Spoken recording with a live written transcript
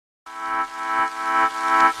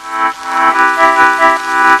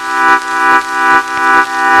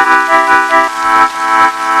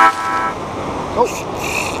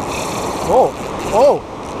Oh,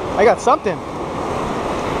 oh, I got something.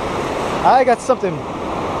 I got something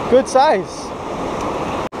good size.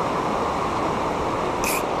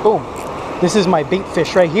 Boom. This is my bait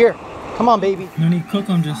fish right here. Come on, baby. No need cook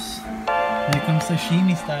them, just make them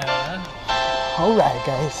sashimi style, huh? Alright,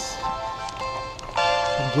 guys.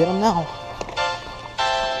 I'll get them now.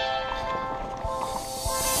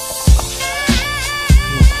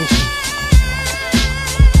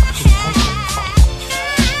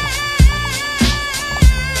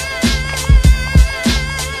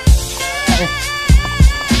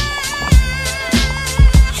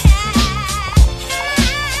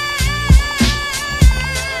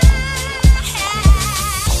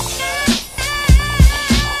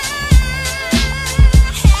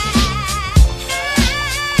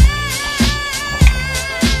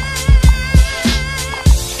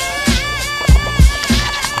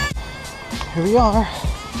 Here we are.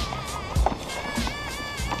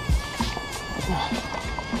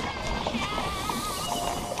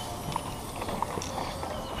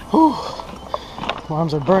 Whew. My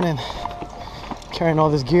arms are burning carrying all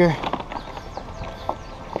this gear,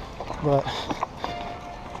 but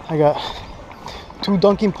I got 2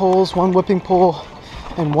 dunking poles, 1 whipping pole,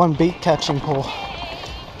 and 1 bait catching pole.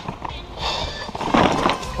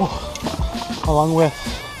 Oh. Along with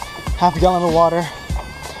half a gallon of water,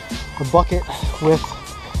 a bucket with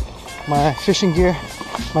my fishing gear,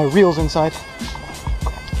 my reels inside,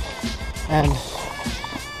 and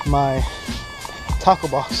my tackle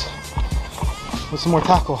box with some more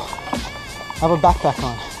tackle. I have a backpack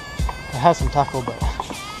on. I had some tackle, but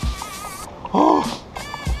oh,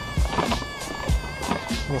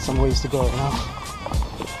 I got some ways to go right now.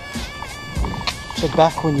 Check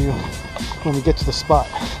back when we get to the spot.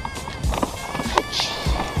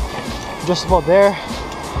 Just about there.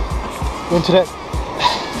 Going to that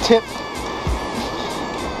tip.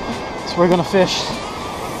 So we're gonna fish.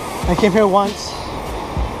 I came here once.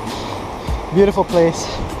 Beautiful place.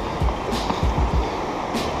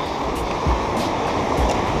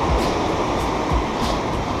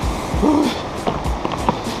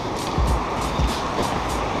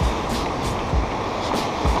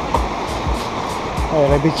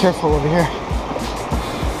 Alright, be careful over here.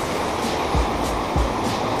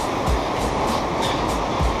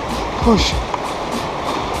 Push.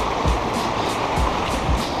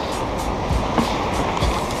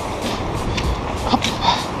 Up.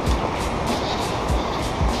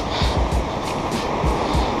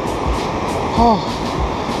 Oh,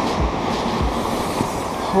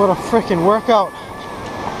 what a freaking workout.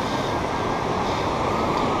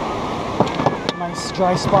 Nice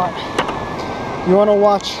dry spot. You want to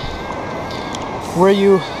watch where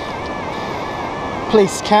you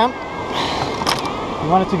place camp. You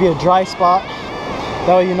want it to be a dry spot.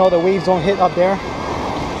 That way you know the waves don't hit up there.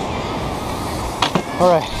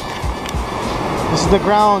 Alright. This is the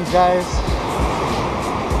grounds, guys.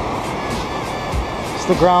 It's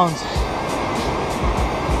the grounds.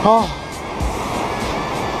 Oh.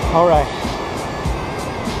 Alright.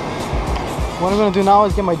 What I'm going to do now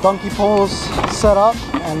is get my donkey poles set up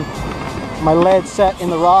and my lead set in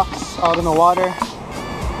the rocks out in the water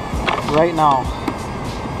right now.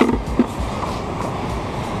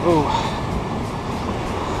 Ooh.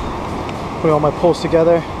 Put all my poles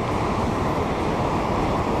together.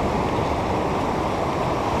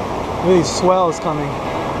 Look at these swells coming.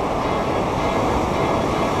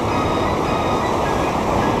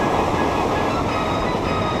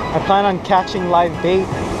 I plan on catching live bait.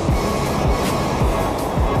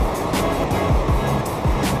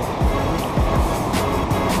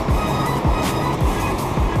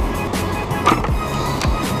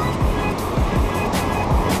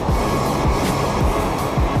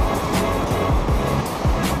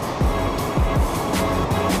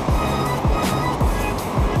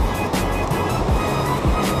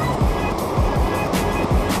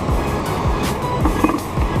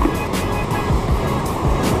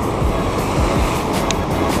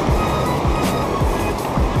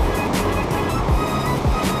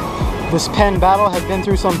 This pen battle has been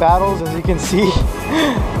through some battles, as you can see.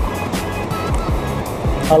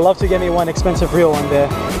 I'd love to get me one expensive reel one day,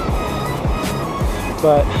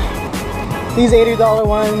 but these $80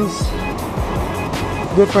 ones,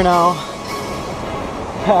 good for now.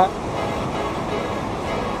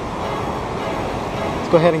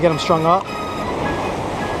 Let's go ahead and get them strung up.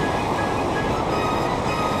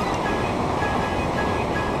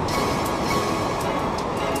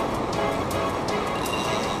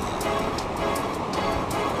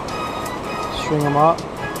 String them up.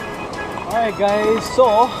 Alright guys,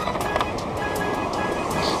 so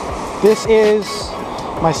this is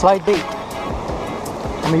my slide bait.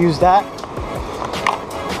 I'm gonna use that.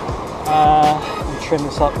 Let me trim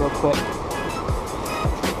this up real quick.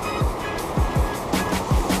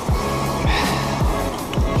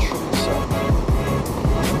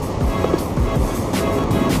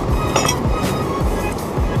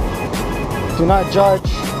 Do not judge,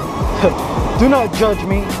 do not judge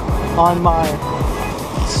me on my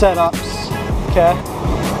setups, okay?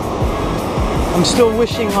 I'm still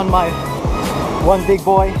wishing on my one big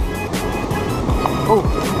boy. Oh,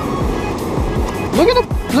 look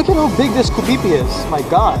at how big this kupipi is. My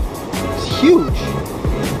God, it's huge.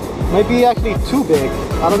 Might be actually too big.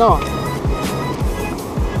 I don't know.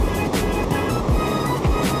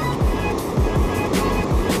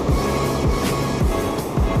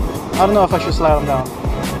 I don't know if I should slide them down.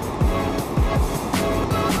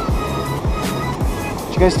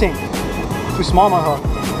 What you guys think? Too small, my hook.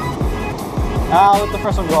 I'll let the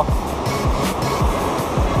first one go.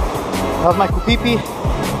 That was my kupipi.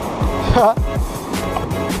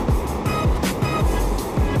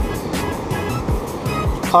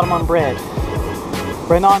 Caught him on bread.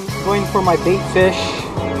 Right now I'm going for my bait fish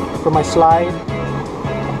for my slide.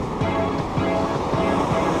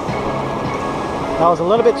 That was a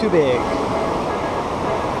little bit too big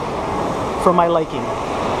for my liking.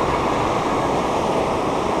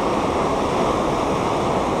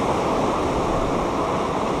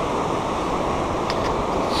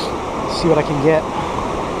 Let's see what I can get.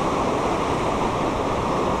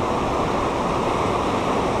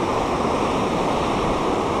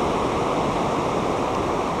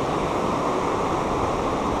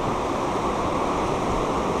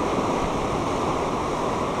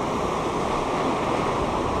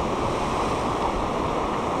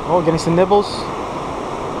 Oh, getting some nibbles.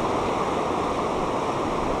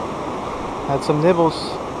 Had some nibbles.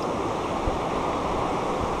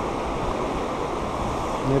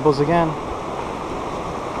 Nibbles again.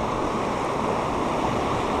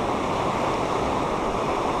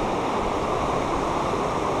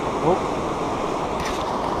 Oh.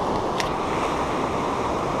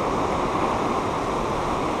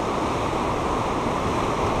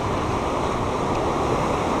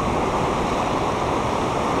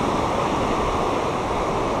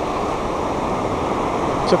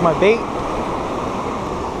 Took my bait.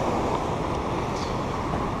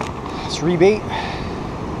 Let's rebait.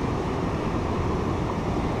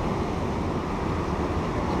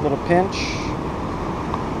 A little pinch.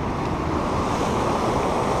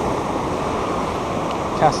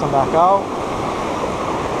 Cast them back out.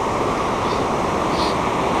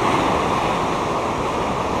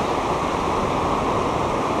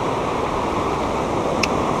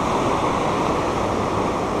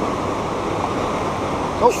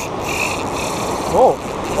 Oh,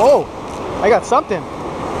 oh, I got something.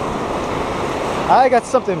 I got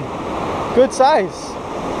something good size.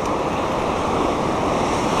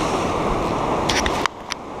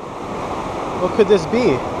 What could this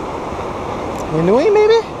be? Inui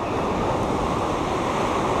maybe?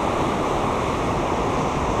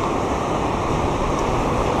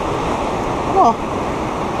 Oh.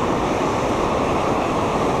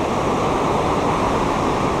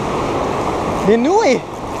 Inui!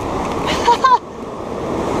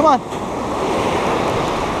 Come on.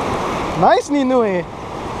 Nice Ninui.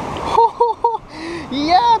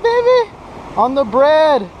 Yeah, baby. On the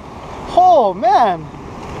bread. Oh, man.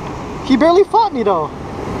 He barely fought me, though.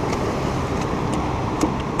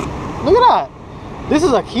 Look at that. This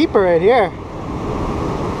is a keeper right here.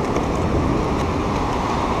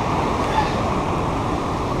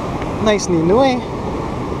 Nice Ninui.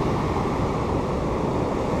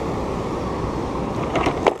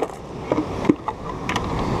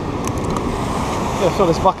 Gotta fill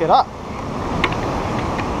this bucket up.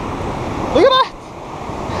 Look at that!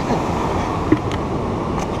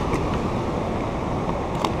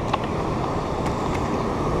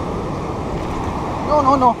 No,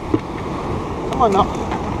 no, no. Come on now.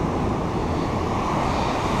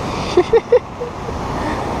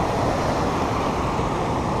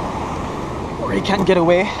 Or he can't get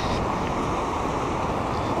away.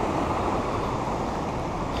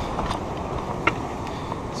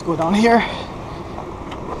 Let's go down here.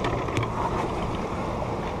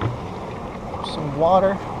 Some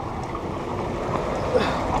water.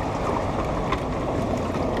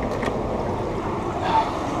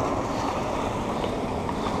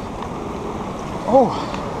 Oh,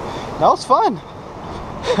 that was fun.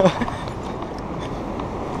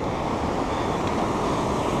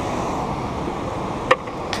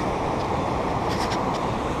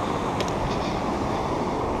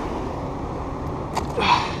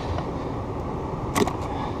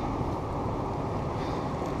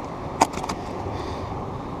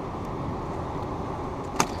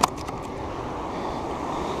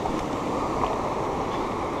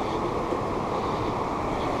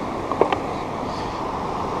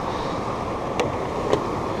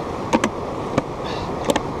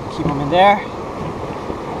 there.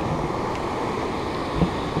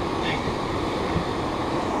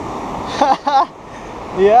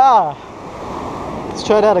 Yeah. Let's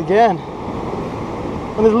try that again.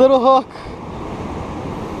 On this little hook.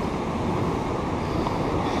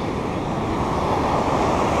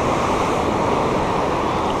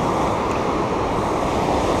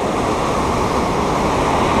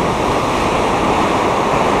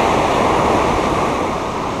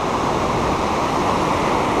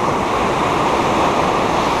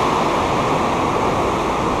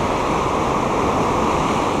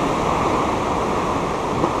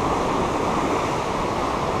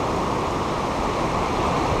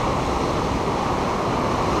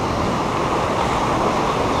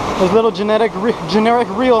 There's little generic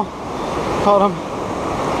reel, caught him.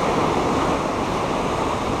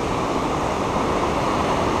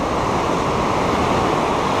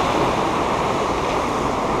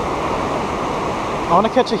 I want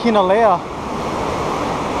to catch a Hinalea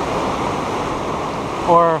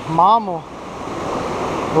or Mamo.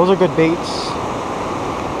 Those are good baits.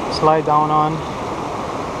 Slide down on.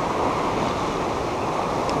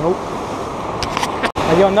 Nope.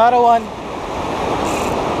 I got another one.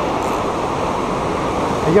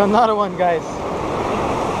 I got another one, guys.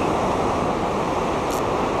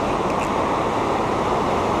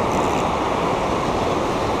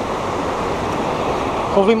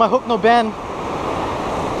 Hopefully my hook no bend.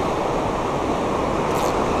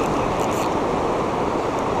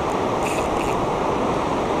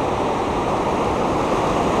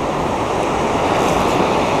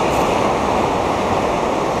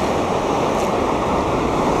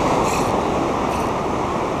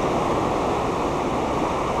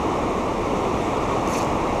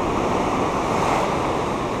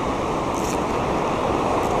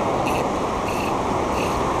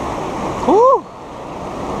 Woo!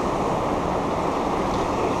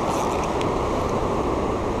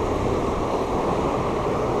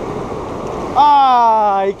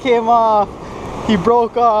 Ah, he came off. He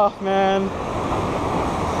broke off, man.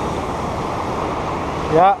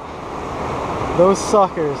 Yeah, those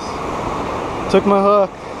suckers took my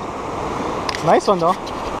hook. Nice one though.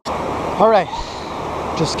 All right,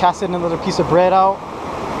 just casted another piece of bread out.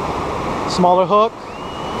 Smaller hook.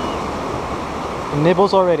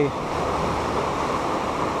 Nibbles already.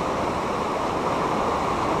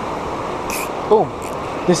 Boom.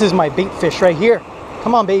 This is my bait fish right here.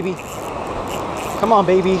 Come on, baby. Come on,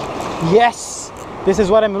 baby. Yes. This is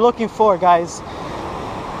what I'm looking for, guys.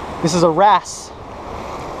 This is a wrasse.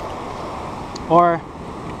 Or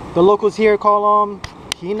the locals here call them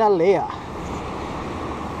Hinalea.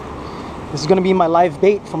 This is going to be my live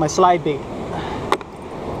bait for my slide bait.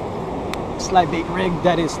 Slide bait rig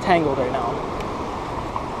that is tangled right now.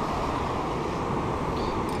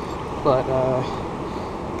 But,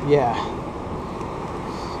 yeah.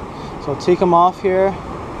 So I'll take them off here.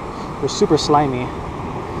 They're super slimy.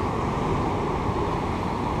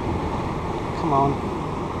 Come on.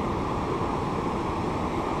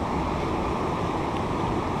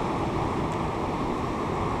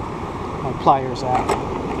 My pliers at.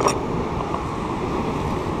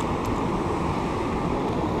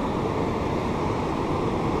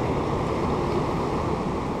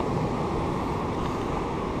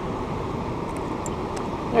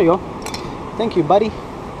 There you go. Thank you, buddy.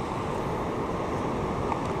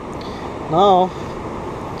 Now,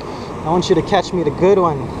 I want you to catch me the good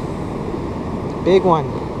one. The big one.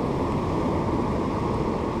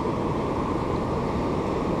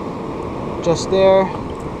 Just there.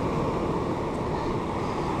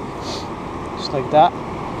 Just like that.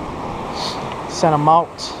 Send them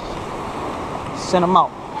out. Send them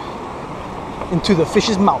out. Into the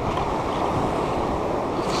fish's mouth.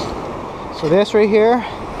 So this right here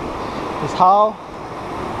is how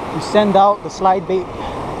you send out the slide bait.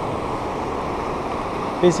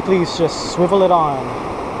 Basically, you just swivel it on.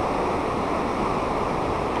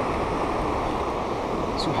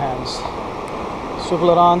 Two hands.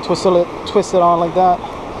 Swivel it on, twist it on like that.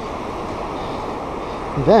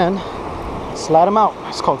 And then slide them out.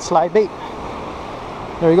 It's called slide bait.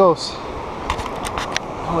 There he goes.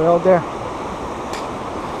 Oh, out there.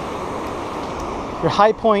 Your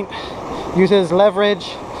high point uses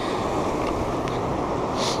leverage,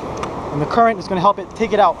 and the current is going to help it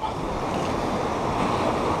take it out.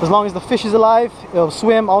 As long as the fish is alive, it'll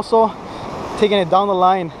swim also, taking it down the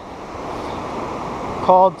line.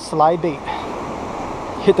 Called slide bait.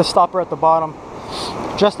 Hit the stopper at the bottom,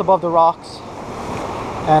 just above the rocks,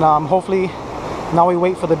 and hopefully now we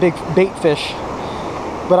wait for the big bait fish.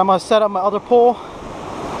 But I'm gonna set up my other pole,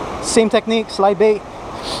 same technique, slide bait,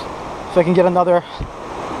 if I can get another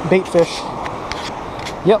bait fish.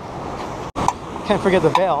 Yep, Can't forget the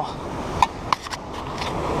bell.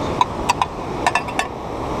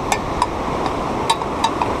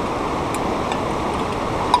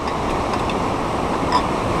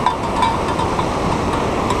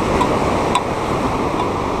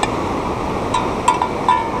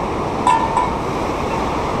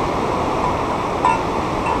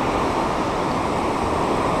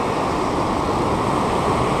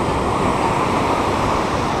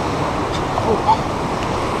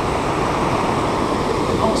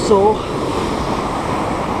 Also,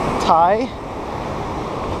 tie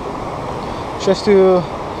just to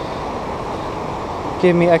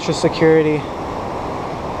give me extra security.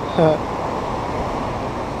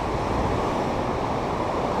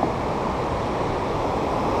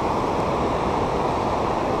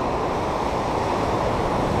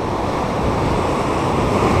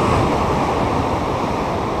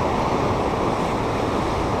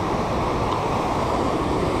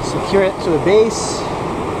 Secure it to the base,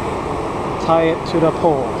 tie it to the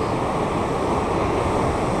pole.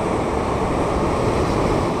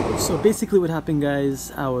 So basically what happened,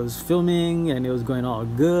 guys, I was filming and it was going all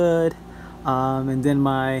good, and then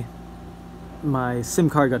my SIM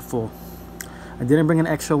card got full. I didn't bring an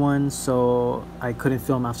extra one, so I couldn't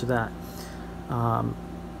film after that.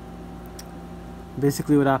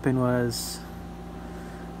 Basically what happened was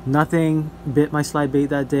nothing bit my slide bait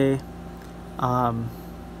that day,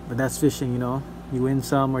 but that's fishing, you know. You win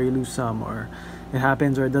some or you lose some, or it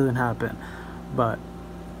happens or it doesn't happen. But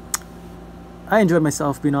I enjoyed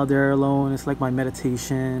myself being out there alone. It's like my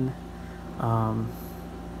meditation,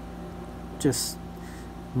 just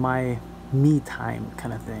my me time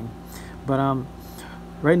kind of thing. But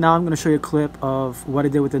right now I'm going to show you a clip of what I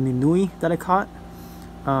did with the ninui that I caught.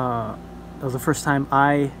 That was the first time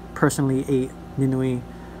I personally ate ninui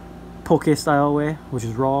poke style way, which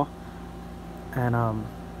is raw. And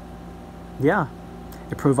yeah,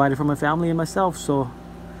 it provided for my family and myself, so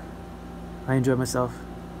I enjoyed myself.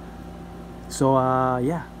 So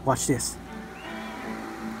yeah, watch this.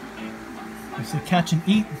 If you catch and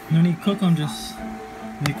eat, no need to cook them, just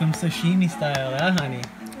make them sashimi style, honey?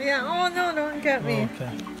 Yeah, oh no, don't get me. Oh,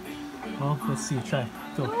 okay. Well, let's see, try.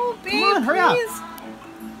 Go. Oh, babe, Come on, hurry up. please.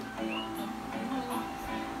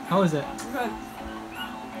 How is it? Good.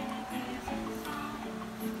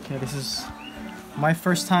 Okay, this is my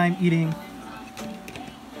first time eating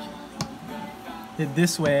it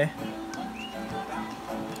this way.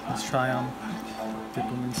 Let's try them. Dip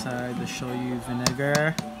them inside the shoyu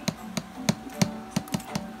vinegar.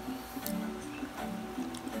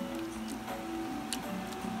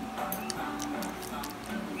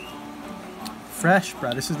 Fresh,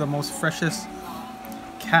 bro. This is the most freshest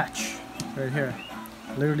catch right here.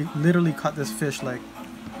 Literally caught this fish like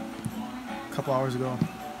a couple hours ago.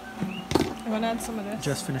 I'm gonna add some of this.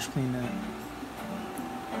 Just finished cleaning it.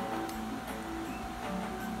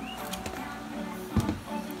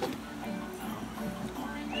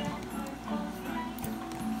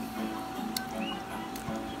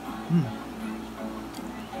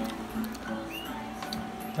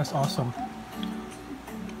 That's awesome.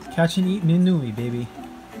 Catch and eat ninui, baby.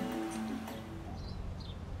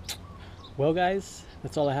 Well, guys,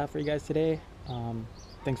 that's all I have for you guys today.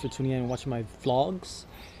 Thanks for tuning in and watching my vlogs.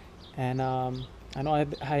 And I know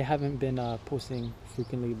I haven't been posting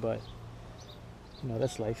frequently, but you know,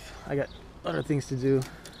 that's life. I got other things to do.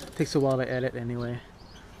 It takes a while to edit anyway.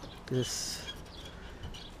 This,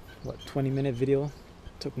 what, 20-minute video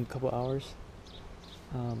took me a couple hours.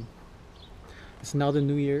 It's now the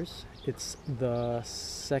New Year's. It's the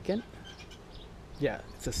 2nd. Yeah,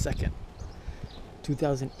 it's the 2nd.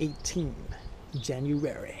 2018,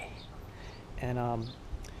 January. And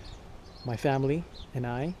my family and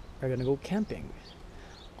I are gonna go camping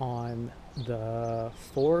on the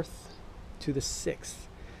 4th to the 6th.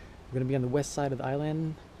 We're gonna be on the west side of the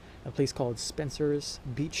island, a place called Spencer's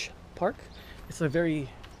Beach Park. It's a very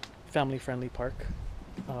family-friendly park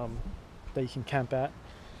that you can camp at.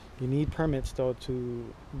 You need permits though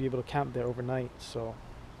to be able to camp there overnight. So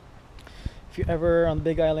if you're ever on the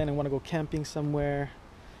Big Island and want to go camping somewhere,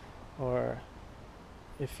 or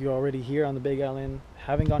if you're already here on the Big Island,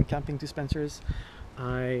 haven't gone camping to Spencer's,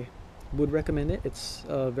 I would recommend it. It's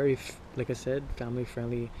a very, like I said,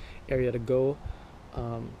 family-friendly area to go.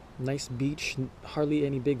 Nice beach, hardly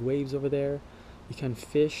any big waves over there. You can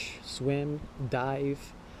fish, swim,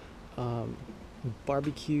 dive,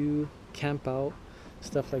 barbecue, camp out,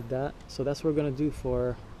 stuff like that. So that's what we're gonna do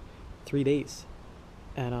for 3 days.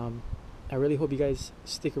 And I really hope you guys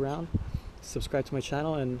stick around, subscribe to my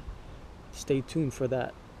channel, and stay tuned for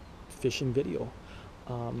that fishing video.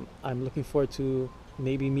 I'm looking forward to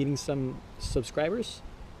maybe meeting some subscribers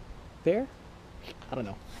there, I don't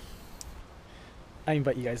know. I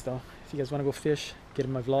invite you guys though. If you guys want to go fish, get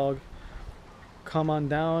in my vlog, come on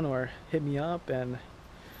down or hit me up and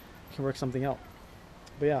we can work something out.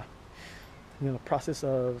 But yeah, I'm in the process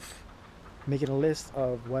of making a list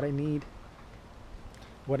of what I need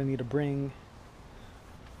to bring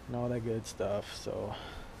and all that good stuff. So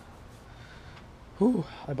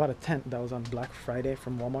I bought a tent that was on Black Friday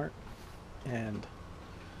from Walmart and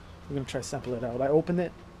we're gonna try to sample it out. I opened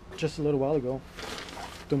it just a little while ago.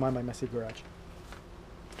 Don't mind my messy garage.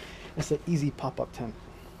 It's an easy pop-up tent,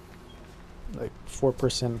 like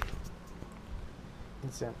 4-person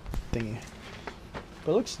thingy,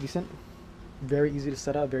 but it looks decent. Very easy to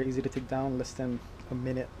set up, very easy to take down, less than a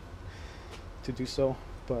minute to do so.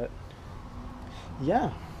 But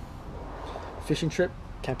yeah, fishing trip,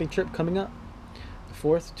 camping trip coming up, the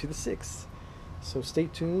 4th to the 6th. So stay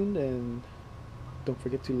tuned and don't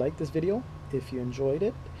forget to like this video if you enjoyed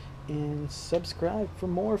it and subscribe for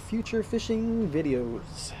more future fishing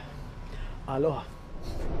videos. Aloha.